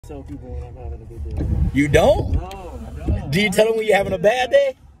tell people when I'm having a good day. You don't? No, I don't. Do you tell them when you're having a bad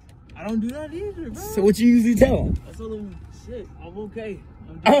day? I don't do that either, bro. So what you usually tell them? I tell them, shit, I'm okay.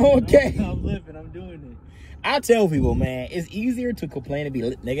 I'm okay. I'm living. I'm doing it. I tell people, man, it's easier to complain and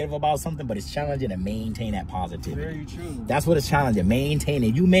be negative about something, but it's challenging to maintain that positivity. Very true. That's what it's challenging. Maintain.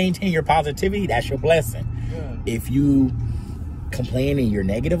 If you maintain your positivity, that's your blessing. Yeah. If you complain and you're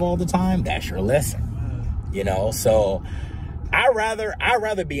negative all the time, that's your lesson. Yeah. You know, so I'd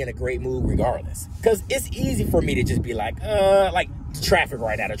rather be in a great mood regardless. Because it's easy for me to just be like traffic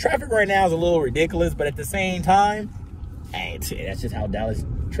right now. The traffic right now is a little ridiculous, but at the same time, hey, that's just how Dallas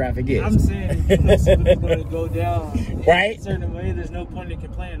traffic is. I'm saying if you know something's going to go down right? in a certain way, there's no point in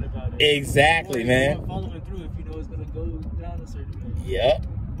complaining about it. Exactly, man. Following through if you know it's going to go down a certain way. Yep.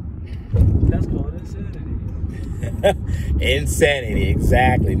 That's called insanity. Insanity,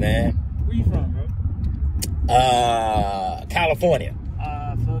 exactly, man. Where you from, bro? California.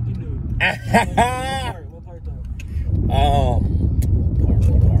 Fucking new. What part though?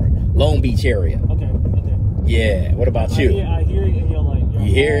 Long Beach area. Okay. Yeah. What about you? I hear it in your like. You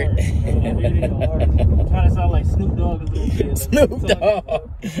hear it? I hear it in your heart. I'm trying to sound like Snoop Dogg a little bit. Snoop Dogg.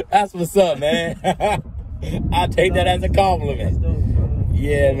 That's what's up, man. I'll take that as a compliment. That's dope, bro.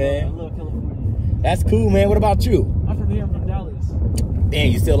 Yeah, man. I love California. That's cool, man. What about you? I'm from here. I'm from Dallas.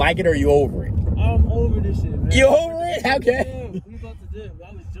 Man, you still like it or you over it? I'm over this shit, man. You over it? Okay. Yeah, we about to dip.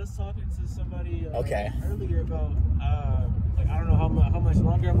 I was just talking to somebody earlier about like I don't know how much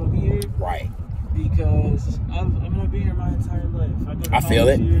longer I'm gonna be here. Right. Because I'm gonna be here my entire life. I feel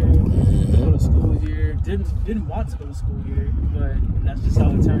it. Here, go to school here. Didn't want to go to school here, but that's just how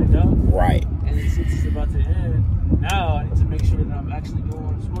it turned out. Right. And since it's about to end, now I need to make sure that I'm actually doing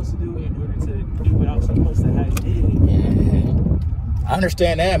what I'm supposed to do in order to do what I'm supposed to have did. Mm-hmm. I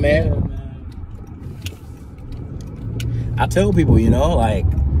understand that, man. Yeah, man. I tell people, you know, like,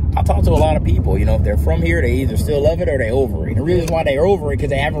 I talk to a lot of people, you know, if they're from here, they either still love it or they over it. And the reason why they're over it because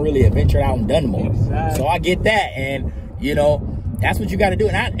they haven't really ventured out and done more. Exactly. So I get that. And, you know, that's what you got to do.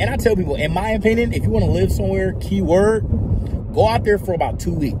 And I tell people, in my opinion, if you want to live somewhere, keyword, go out there for about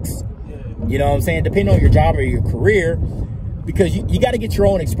 2 weeks. Yeah. You know what I'm saying? Depending on your job or your career, because you got to get your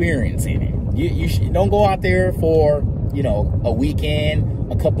own experience in it. You don't go out there for, you know, a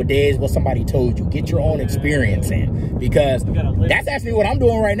weekend, a couple of days, what somebody told you. Get your own experience in, because that's actually what I'm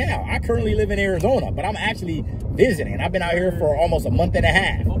doing right now. I currently live in Arizona, but I'm actually visiting. I've been out here for almost a month and a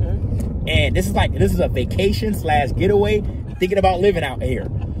half. Okay. And this is a vacation / getaway, thinking about living out here.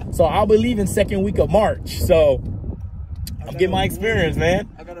 So I'll be leaving second week of March. So I'm getting my experience, man.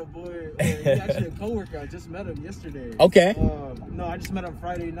 I got a boy, he's actually a coworker. I just met him yesterday. Okay. No, I just met him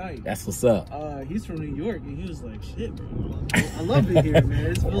Friday night. That's what's up. He's from New York, and he was like, shit, bro. I love it here, man.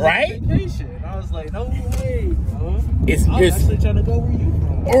 It feels right? like vacation. I was like, no way, bro. I'm It's actually trying to go where you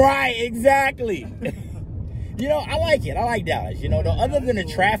from. Right, exactly. You know, I like it. I like Dallas. You know, other than the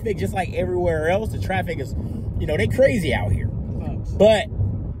traffic, just like everywhere else, the traffic is, you know, they crazy out here. But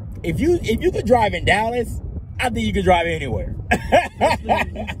if you could drive in Dallas, I think you could drive anywhere.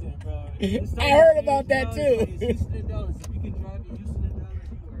 Houston, bro. I heard about that too. Houston and Dallas. If you can drive in Houston and Dallas,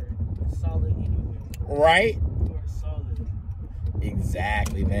 you are solid anywhere. Right? You are solid.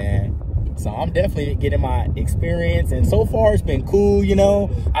 Exactly, man. So I'm definitely getting my experience, and so far it's been cool. You know,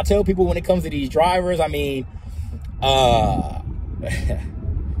 I tell people when it comes to these drivers, I mean, yeah,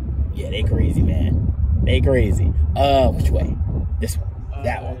 they crazy, man. They crazy. Which way? This one?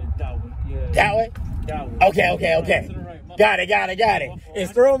 That one? That one. Yeah. That way? That one. Okay. Got it.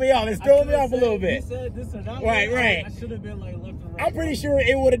 It's throwing me off. It's throwing me off a little bit. You said this or that right. I should have been like left and right. I'm pretty sure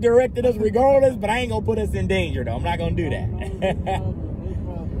it would have directed us regardless, but I ain't gonna put us in danger though. I'm not gonna do that.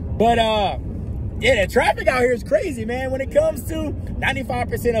 No But yeah, the traffic out here is crazy, man. When it comes to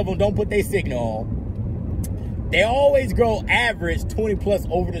 95% of them don't put their signal on. They always go average 20 plus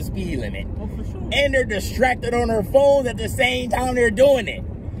over the speed limit. Oh, for sure. And they're distracted on their phones at the same time they're doing it.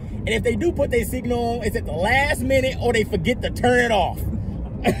 And if they do put their signal on, it's at the last minute or they forget to turn it off.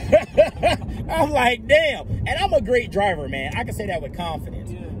 I'm like, damn. And I'm a great driver, man. I can say that with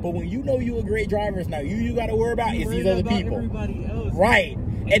confidence. Yeah. But when you know you a great driver, it's not you got to worry about. It's these other people. Everybody else. Right.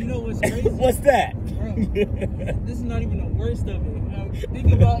 And you know what's crazy? What's that? Bro, this is not even the worst of it. You know,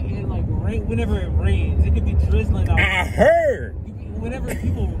 think about it like rain. Whenever it rains, it could be drizzling out. I heard. Whenever it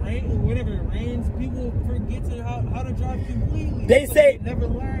rains, people forget how to drive completely. They say never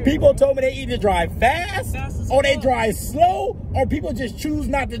learn. People told me they either drive fast or they drive slow, or people just choose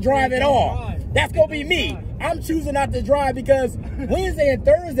not to drive at all. That's gonna be me. I'm choosing not to drive because Wednesday and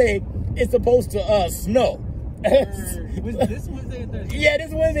Thursday is supposed to snow. This Wednesday and Thursday? Yeah,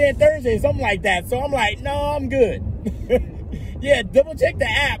 this Wednesday and Thursday, something like that. So I'm like, no, I'm good. Yeah, double check the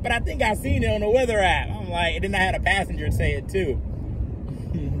app, but I think I seen it on the weather app. I'm like, and then I had a passenger say it too.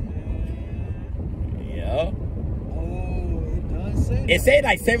 Yep. Oh, it does say that. It said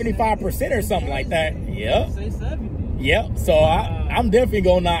like 75% or something like that. Yep. It say 70. Yep. So I'm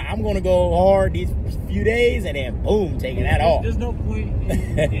definitely I'm gonna go hard these few days and then boom, taking that off. There's no point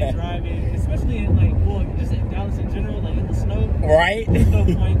in driving, especially in like, well, just in Dallas in general, like in the snow. Right. There's no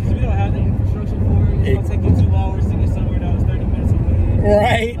point because we don't have the infrastructure for it. It's gonna take you 2 hours to get somewhere that was 30 minutes away.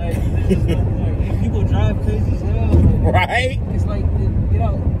 Right. Like, there's just no point. And people drive crazy as hell. Like, right. It's like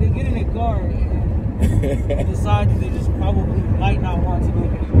they get in a car and decide that they just probably might not want to go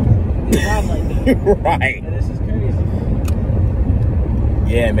anywhere. They drive like that. Right. And this is crazy.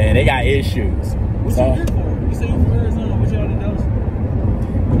 Yeah, man, they got issues. What you here for? You say you from Arizona. What you out in Dallas?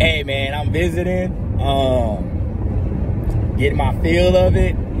 Hey, man, I'm visiting. Getting my feel of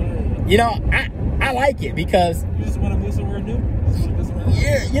it. Yeah. You know, I like it because You just want to move somewhere new?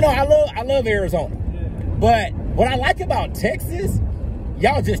 yeah, you know, I love Arizona. Yeah. But what I like about Texas,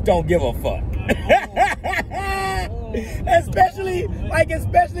 y'all just don't give a fuck. especially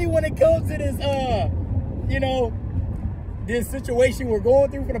when it comes to this you know, this situation we're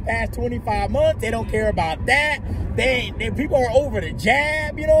going through for the past 25 months. They don't care about that. They people are over the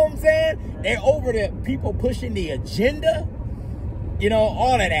jab, you know what I'm saying? They're over the people pushing the agenda, you know,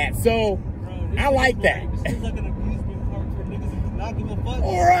 all of that. So Bro, I like that. This is like an amusement park for niggas who do not give a fuck.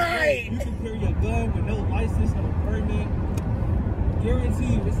 Right. You can carry a gun with no license, no permit.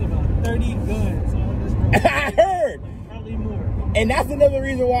 Guarantee you it's about 30 guns on this road. I heard. Probably more. And that's another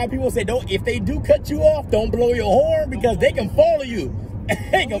reason why people say, if they do cut you off, don't blow your horn because they can follow you.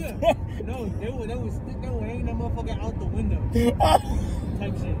 They can No, they would hang that motherfucker out the window.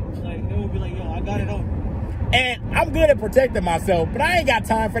 Type shit. Like, they would be like, yo, I got it on. And I'm good at protecting myself, but I ain't got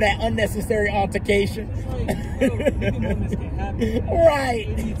time for that unnecessary altercation. It's like, bro, nigga moments can happen. Right.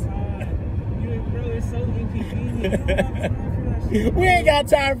 Anytime. Bro, it's so inconvenient. You don't have time for that shit. We ain't got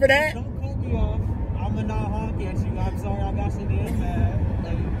time for that. Don't cut me off. I'ma not honk at you. I'm sorry, I got so damn mad.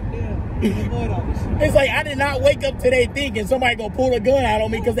 Like, damn, avoid all this shit. It's like I did not wake up today thinking somebody gonna pull a gun out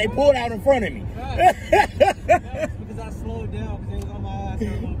on me because they pulled out in front of me. Right. That's because I slowed down because they was on my ass for a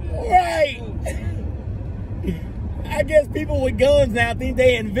little bit. Right. I guess people with guns now think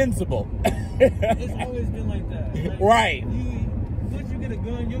they invincible. It's always been like that. Like, Right. Once you get a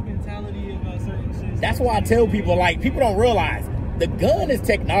gun, your mentality about certain shit. That's why I tell people, like, people don't realize the gun is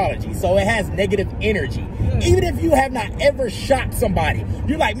technology, so it has negative energy. Yeah. Even if you have not ever shot somebody,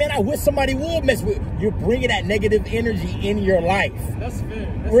 you're like, man, I wish somebody would mess with you. You're bringing that negative energy in your life. That's fair.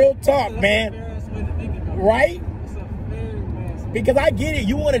 Real talk, man. That's a fair way to think about it. Right? It's a fair way. Because I get it.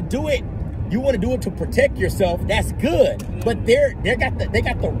 You want to do it. You want to do it to protect yourself. That's good. Yeah. But they got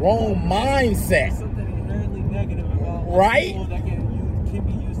the wrong mindset. There's something inherently negative about right? That can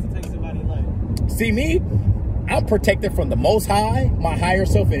be used to take somebody's life. See me? I'm protected from the Most High, my higher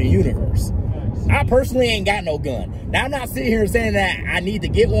self in the universe. I personally ain't got no gun. Now, I'm not sitting here saying that I need to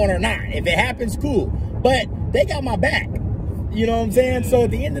get one or not. If it happens, cool. But they got my back. You know what I'm saying? So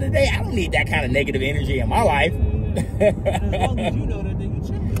at the end of the day, I don't need that kind of negative energy in my life. As long as you know that, then you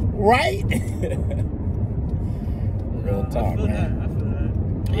chill. Right? Real talk, man. I feel that.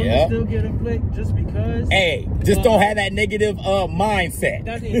 Yeah. Still get a flick just because. Hey, just don't have that negative mindset.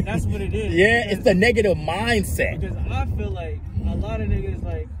 That's what it is. Yeah, it's the negative mindset. Because I feel like a lot of niggas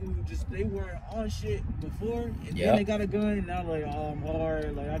like who just they were on shit before and then they got a gun and now like, oh, I'm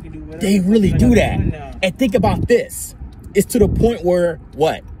hard, like I can do whatever. They really do that. And think about this. It's to the point where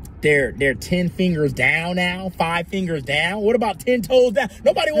what? They're 10 fingers down now, 5 fingers down. What about 10 toes down?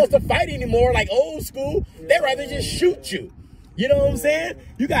 Nobody wants to fight anymore like old school. They'd rather just shoot you. You know what I'm saying?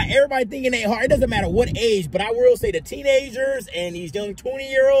 You got everybody thinking they hard. It doesn't matter what age, but I will say the teenagers and these young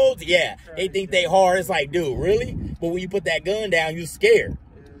 20-year-olds, yeah, they think they hard. It's like, dude, really? But when you put that gun down, you scared.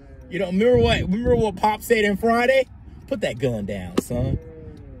 You know, remember what Pop said on Friday? Put that gun down, son.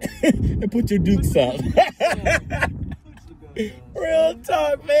 And put your dukes up. Real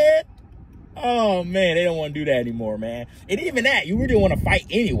talk, man. Oh, man, they don't want to do that anymore, man. And even that, you really want to fight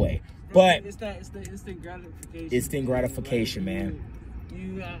anyway. But it's the instant gratification. Instant gratification, like, man.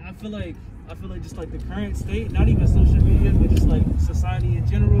 I feel like just like the current state, not even social media, but just like society in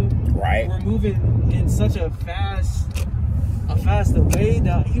general. Right. We're moving in such a faster way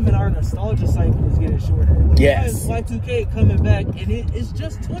that even our nostalgia cycle is getting shorter. Yes. Y2K coming back, and it's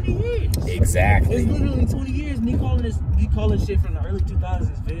just 20 years. Exactly. It's literally 20 years, and you calling shit from the early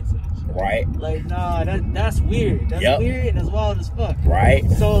 2000s vintage. Right. Like, nah, that's weird. That's weird and that's wild as fuck. Right.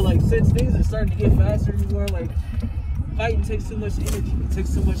 So, like, since things are starting to get faster anymore, like, fighting takes too much energy. It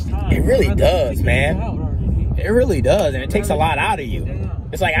takes too much time. It really does, man. It really does, and it takes a lot out of you. Damn.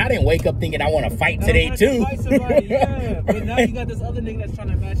 It's like I didn't wake up thinking I want to fight today too. Fight somebody, yeah. But now you got this other nigga that's trying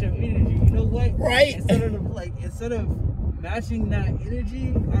to match up energy. You know what? Right. Instead of matching that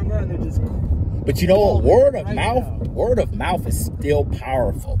energy, I'd rather just. But you know what? Word of mouth is still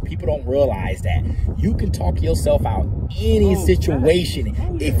powerful. People don't realize that you can talk yourself out any situation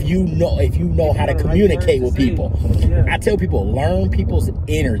if you know how to communicate with people. Yeah. I tell people, learn people's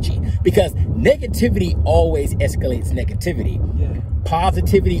energy, because negativity always escalates negativity. Yeah.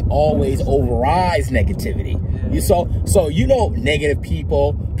 Positivity always overrides negativity. Yeah. So you know, negative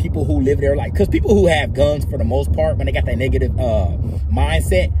people who live their life, because people who have guns, for the most part, when they got that negative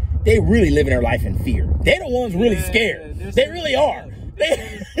mindset, they really living their life in fear. They're the ones really scared. They really are.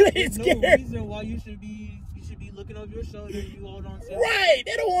 They're scared. No reason why you should be looking over your shoulder and you hold on to. Right.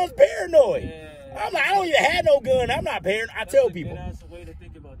 They're the ones paranoid. Yeah. I'm like, I don't even have no gun. I'm not paranoid. I tell people,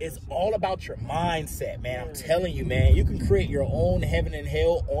 it's all about your mindset, man. I'm telling you, man, you can create your own heaven and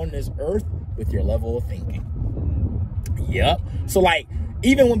hell on this earth with your level of thinking. Yep. So like,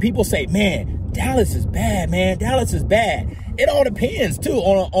 even when people say, man, Dallas is bad, man, Dallas is bad, it all depends too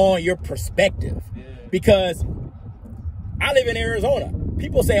on your perspective. Yeah. Because I live in Arizona.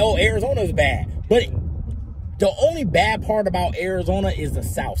 People say, oh, Arizona is bad, but the only bad part about Arizona is the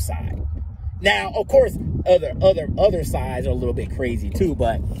south side. Now, of course, other sides are a little bit crazy too,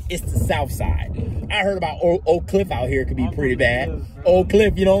 but it's the south side. I heard about Oak Cliff out here could be pretty bad. Oak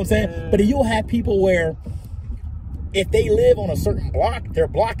Cliff, you know what I'm saying? Yeah. But you'll have people where, if they live on a certain block, their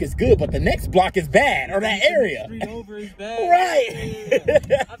block is good, but the next block is bad, or that area. The street over is bad. Right.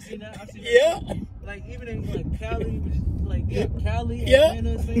 Yeah. I've seen that. Yeah. Like, even in like Cali, Cali, yeah.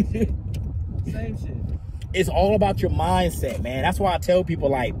 Atlanta, same shit. Same shit. It's all about your mindset, man. That's why I tell people,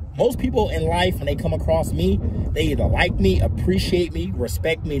 like, most people in life, when they come across me, they either like me, appreciate me,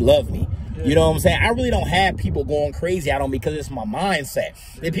 respect me, love me. Yeah. You know what I'm saying? I really don't have people going crazy out on me because it's my mindset.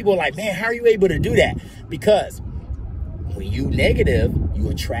 Then people are like, man, how are you able to do that? Because when you negative, you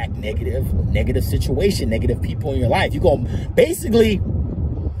attract negative situation, negative people in your life. You go, basically,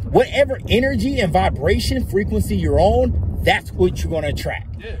 whatever energy and vibration frequency you're on, that's what you're going to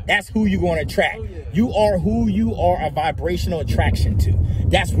attract. Yeah. That's who you're going to attract. Oh, yeah. You are who you are a vibrational attraction to.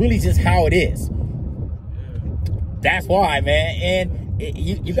 That's really just how it is. Yeah. That's why, man. And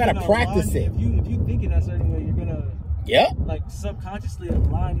you got to practice it. If you think in that certain way, you're going to like subconsciously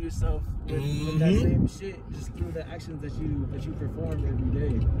align yourself with that same shit just through the actions that you perform every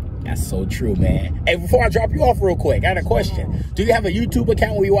day. That's so true, man. Hey, before I drop you off real quick, I got a question. Do you have a YouTube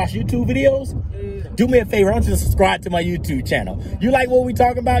account where you watch YouTube videos? Yeah. Do me a favor, I want you to subscribe to my YouTube channel. You like what we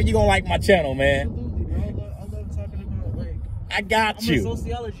talking about? You're going to like my channel, man. Absolutely, bro. I love talking about, like, I got you. I'm a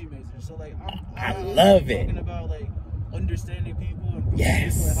sociology major, so like I love it. Talking about like understanding people and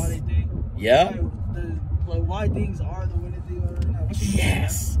yes. people and how they think. Yeah. Like why things are the way that they are.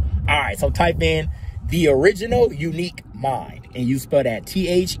 Yes. All right, so type in The Original Unique Mind, and you spell that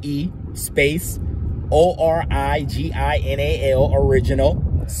THE space ORIGINAL, original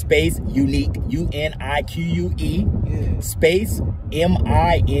space unique, UNIQUE space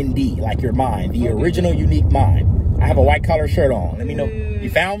MIND, like your mind. The Original Unique Mind. I have a white collar shirt on. Let me know. You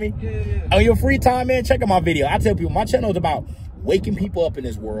found me? On your free time, man, check out my video. I tell people my channel is about waking people up in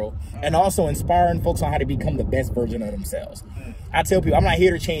this world and also inspiring folks on how to become the best version of themselves. I tell people I'm not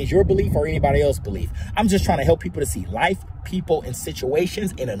here to change your belief or anybody else's belief. I'm just trying to help people to see life, people, and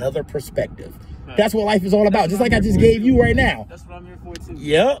situations in another perspective. That's what life is all about. Just like I just gave you right now. That's what I'm here for too.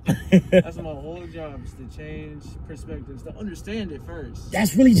 Yep. That's my whole job, is to change perspectives, to understand it first.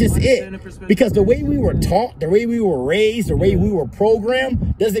 That's really just it. Because the way we were taught, the way we were raised, the way we were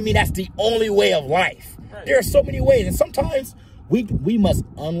programmed, doesn't mean that's the only way of life. Right. There are so many ways, and sometimes we must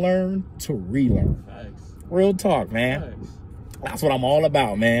unlearn to relearn. Facts. Real talk, man. Facts. That's what I'm all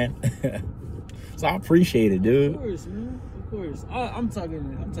about, man. So I appreciate it, dude. Of course, man. Of course. I'm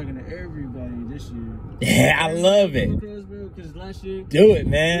talking to everybody this year. Yeah, I love it. Because last year, do it,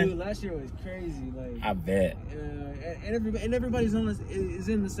 man. Dude, last year was crazy. Like, I bet. And everybody's is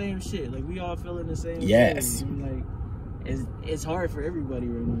in the same shit. Like, we all feeling the same. Yes. Shit. And like, it's hard for everybody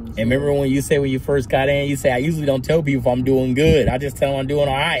right now. So. And remember when you say when you first got in, you say I usually don't tell people if I'm doing good. I just tell them I'm doing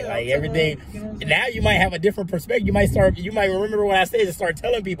all right. Like everything. You know now you might have a different perspective. You might remember what I said and start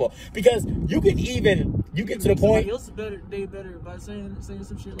telling people, because you get to the point. They better by saying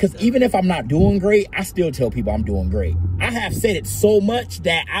some shit. Because like even if I'm not doing great, I still tell people I'm doing great. I have said it so much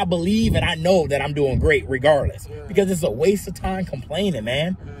that I believe and I know that I'm doing great regardless. Yeah. Because it's a waste of time complaining,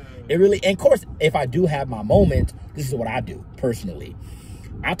 man. Yeah. It really, and of course, if I do have my moment, this is what I do personally.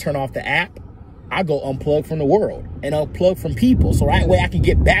 I turn off the app I go unplug from the world and unplug from people. So that way I can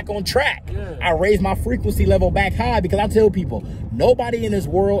get back on track. Yeah. I raise my frequency level back high, because I tell people, nobody in this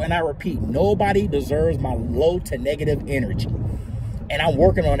world, and I repeat, nobody deserves my low to negative energy. And I'm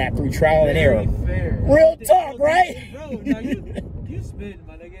working on that through trial and error. Fair. Real talk, right? Bro, now you spit,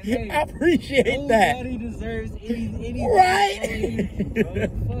 my nigga. Hey, I appreciate that. Nobody deserves any Right? bro.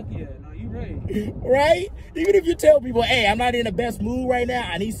 Fuck yeah. No, you right. Right? Even if you tell people, hey, I'm not in the best mood right now,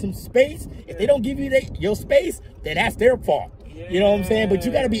 I need some space. If they don't give you your space, then that's their fault. You know what I'm saying? But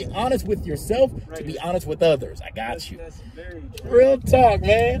you got to be honest with yourself to be honest with others. I got you. That's very true. Real talk,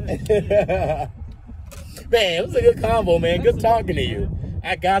 man. Man, it was a good combo, man. Good talking to you.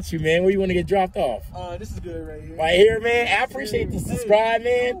 I got you, man. Where you want to get dropped off? This is good right here. Right here, man. I appreciate the subscribe,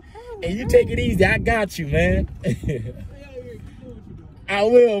 man. And you take it easy. I got you, man. I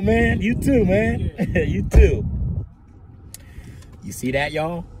will, man. You too, man. You too. You see that,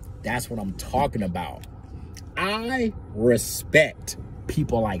 y'all? That's what I'm talking about. I respect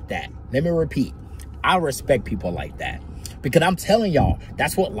people like that. Let me repeat. I respect people like that. Because I'm telling y'all,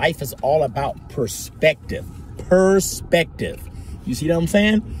 that's what life is all about. Perspective. Perspective. You see what I'm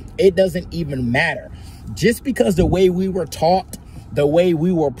saying? It doesn't even matter. Just because the way we were taught, the way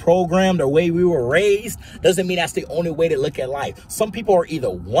we were programmed, the way we were raised, doesn't mean that's the only way to look at life. Some people are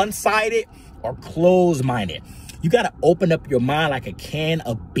either one-sided or closed-minded. You got to open up your mind like a can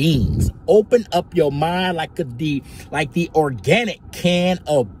of beans. Open up your mind like the organic can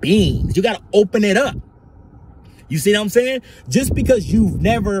of beans. You got to open it up. You see what I'm saying? Just because you've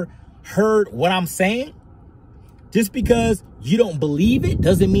never heard what I'm saying, just because you don't believe it,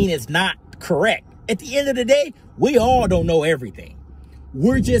 doesn't mean it's not correct. At the end of the day, we all don't know everything.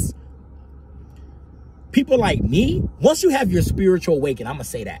 We're just people like me. Once you have your spiritual awakening, I'm going to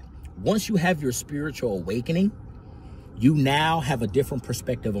say that. Once you have your spiritual awakening, you now have a different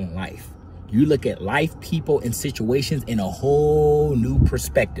perspective on life. You look at life, people, and situations in a whole new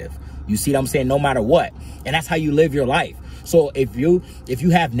perspective. You see what I'm saying? No matter what. And that's how you live your life. So if you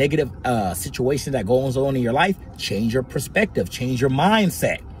have negative situations that goes on in your life, change your perspective, change your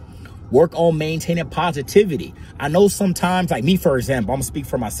mindset. Work on maintaining positivity. I know sometimes, like me, for example, I'm going to speak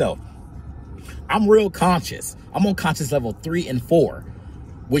for myself. I'm real conscious. I'm on conscious level 3 and 4,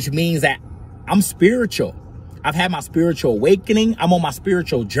 which means that I'm spiritual. I've had my spiritual awakening. I'm on my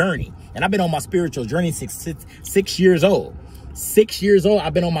spiritual journey. And I've been on my spiritual journey since 6 years old. 6 years old,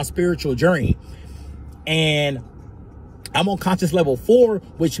 I've been on my spiritual journey. And I'm on conscious level 4,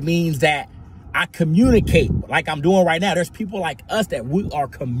 which means that I communicate like I'm doing right now. There's people like us that we are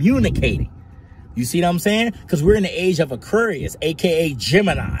communicating. You see what I'm saying? Because we're in the age of Aquarius, aka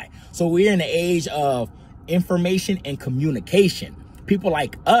Gemini. So we're in the age of information and communication. People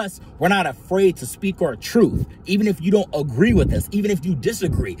like us, we're not afraid to speak our truth. Even if you don't agree with us, even if you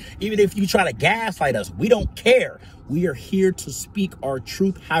disagree, even if you try to gaslight us, we don't care. We are here to speak our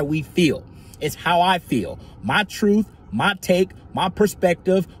truth, how we feel. It's how I feel. My truth, my take, my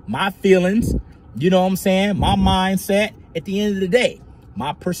perspective, my feelings, you know what I'm saying? My mindset. At the end of the day,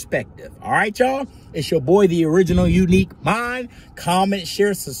 my perspective. All right, y'all? It's your boy, the original unique mind. Comment,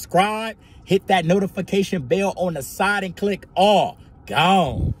 share, subscribe. Hit that notification bell on the side and click all.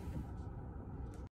 Gone.